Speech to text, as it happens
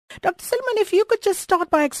Dr. Silman, if you could just start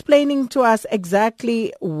by explaining to us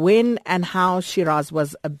exactly when and how Shiraz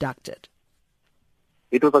was abducted.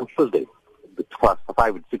 It was on Tuesday,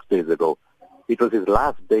 6 days ago. It was his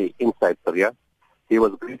last day inside Syria. He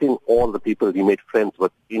was greeting all the people he made friends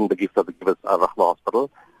with in the Gift of the Givers Al-Rahma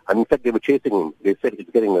Hospital. And in fact, they were chasing him. They said,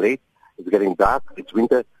 it's getting late, it's getting dark, it's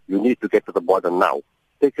winter, you need to get to the border now.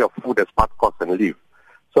 Take your food as part cost and leave.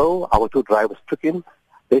 So our two drivers took him.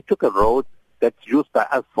 They took a road that's used by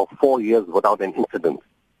us for 4 years without an incident.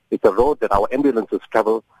 It's a road that our ambulances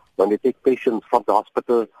travel when they take patients from the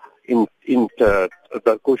hospital in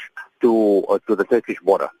Darkush to the Turkish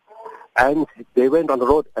border. And they went on the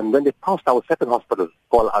road, and when they passed our second hospital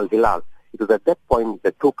called Al-Hilal, it was at that point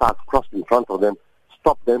that two cars crossed in front of them,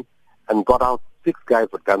 stopped them, and got out. 6 guys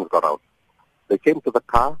with guns got out. They came to the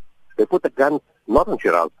car. They put the guns not on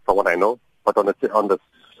Shiraz, from what I know, but on the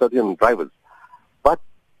Syrian drivers. But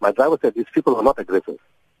my driver said these people are not aggressive.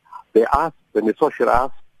 They asked, when they saw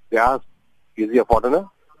Shiraz, they asked, is he a foreigner?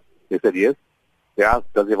 They said yes. They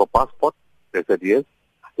asked, does he have a passport? They said yes.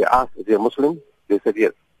 They asked, is he a Muslim? They said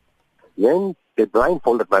yes. Then they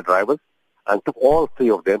blindfolded my drivers and took all 3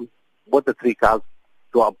 of them, both the 3 cars,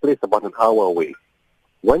 to a place about an hour away.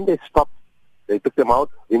 When they stopped, they took them out,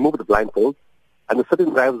 removed the blindfold, and the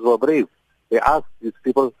Syrian drivers were brave. They asked these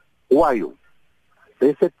people, who are you?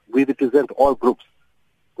 They said, we represent all groups.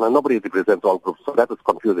 Now, nobody represents all groups, so that was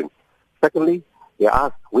confusing. Secondly, they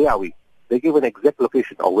asked, where are we? They gave an exact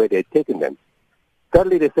location of where they had taken them.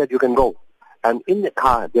 Thirdly, they said, you can go. And in the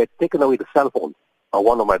car, they had taken away the cell phone of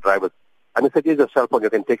one of my drivers. And they said, here's your cell phone, you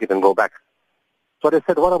can take it and go back. So they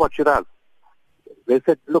said, what about Shiraz? They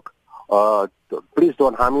said, look, please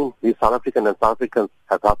don't harm him. He's South African, and South Africans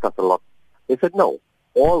have helped us a lot. They said, no,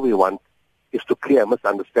 all we want is to clear a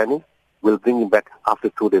misunderstanding. We'll bring him back after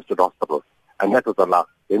 2 days to the hospital. And that was the last.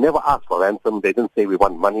 They never asked for ransom. They didn't say we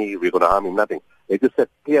want money, we're going to harm him, nothing. They just said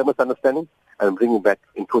clear misunderstanding and bring him back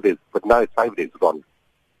in 2 days. But now it's 5 days gone.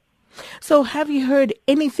 So have you heard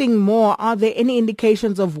anything more? Are there any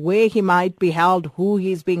indications of where he might be held, who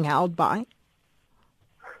he's being held by?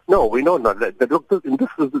 No, we know not. Look, this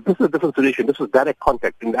is a different solution. This is direct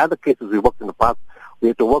contact. In the other cases we worked in the past, we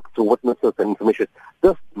had to work through witnesses and information.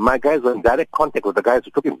 My guys were in direct contact with the guys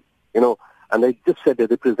who took him, and they just said they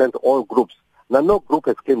represent all groups. Now, no group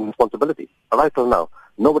has claimed responsibility. Right till now,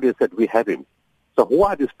 nobody has said we have him. So who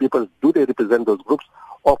are these people? Do they represent those groups?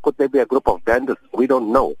 Or could they be a group of bandits? We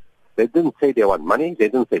don't know. They didn't say they want money. They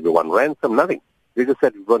didn't say we want ransom, nothing. They just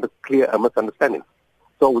said we want to clear a misunderstanding.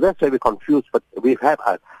 So that's why we're confused. But we've had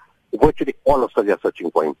virtually all of Syria searching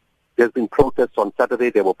for him. There's been protests on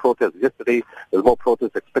Saturday. There were protests yesterday. There's more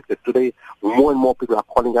protests expected today. More and more people are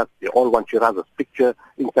calling us. They all want Shiraz's picture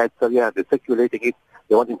inside Syria. They're circulating it.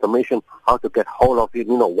 They want information, how to get hold of him,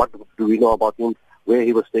 what do we know about him, where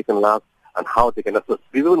he was taken last, and how they can assist.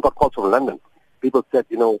 We've even got calls from London. People said,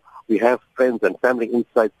 we have friends and family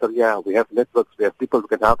inside Syria. We have networks. We have people who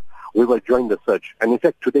can help. We will join the search. And in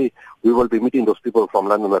fact, today, we will be meeting those people from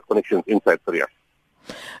London who have connections inside Syria.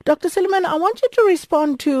 Dr. Silman, I want you to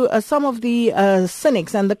respond to some of the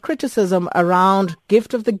cynics and the criticism around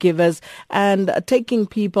Gift of the Givers and taking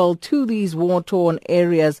people to these war-torn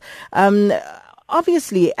areas.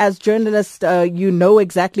 Obviously, as journalists, you know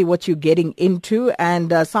exactly what you're getting into,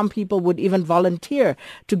 and some people would even volunteer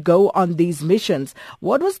to go on these missions.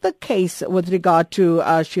 What was the case with regard to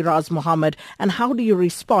Shiraz Mohammed, and how do you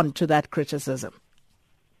respond to that criticism?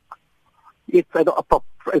 It's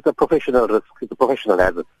a professional risk. It's a professional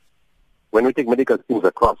hazard. When we take medical teams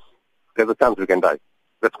across, there's a chance we can die.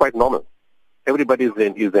 That's quite normal. Everybody is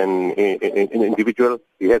an individual.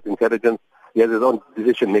 He has intelligence. He has his own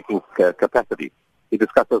decision-making capacity. He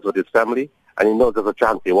discusses with his family, and he knows there's a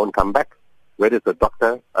chance he won't come back. Whether it's a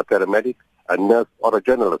doctor, a paramedic, a nurse, or a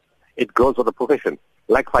journalist, it goes with the profession.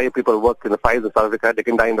 Like fire people work in the fires in South Africa, they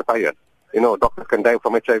can die in the fire. Doctors can die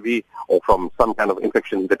from HIV or from some kind of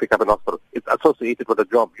infection they pick up in hospital. It's associated with the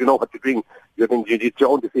job. You know what you're doing. It's your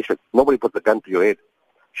own decision. Nobody puts a gun to your head.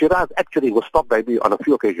 Shiraz actually was stopped by me on a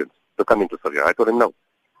few occasions to come into Syria. I told him no.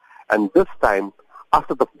 And this time,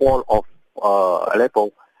 after the fall of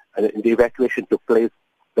Aleppo and the evacuation took place,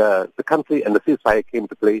 the country and the ceasefire came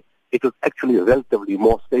to play. It was actually relatively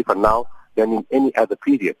more safer now than in any other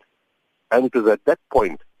period. And it was at that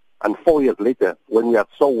point, and 4 years later, when we are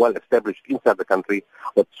so well established inside the country,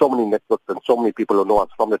 with so many networks and so many people who know us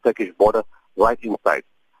from the Turkish border right inside.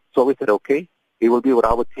 So we said, okay, he will be with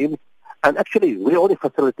our team. And actually, we only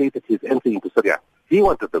facilitated his entry into Syria. He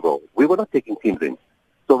wanted to go. We were not taking teams in.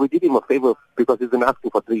 So we did him a favor because he's been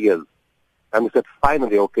asking for 3 years. And we said,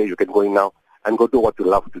 finally, okay, you can go in now and go do what you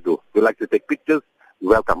love to do. You like to take pictures,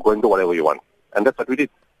 welcome, go and do whatever you want. And that's what we did.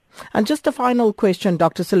 And just a final question,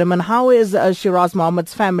 Dr. Suleiman, how is Shiraz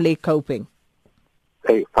Mohammed's family coping?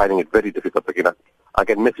 Hey, finding it very difficult, Sakina. I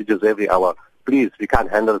get messages every hour. Please, we can't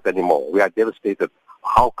handle it anymore. We are devastated.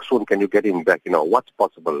 How soon can you get him back? What's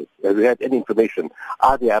possible? Have you had any information?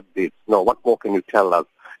 Are there updates? No, what more can you tell us?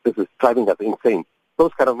 This is driving us insane.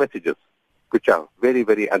 Those kind of messages, which are very,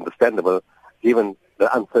 very understandable, given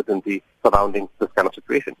the uncertainty surrounding this kind of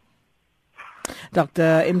situation.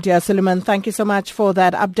 Dr. Imtiaz Suleiman, thank you so much for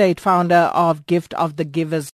that update, founder of Gift of the Givers.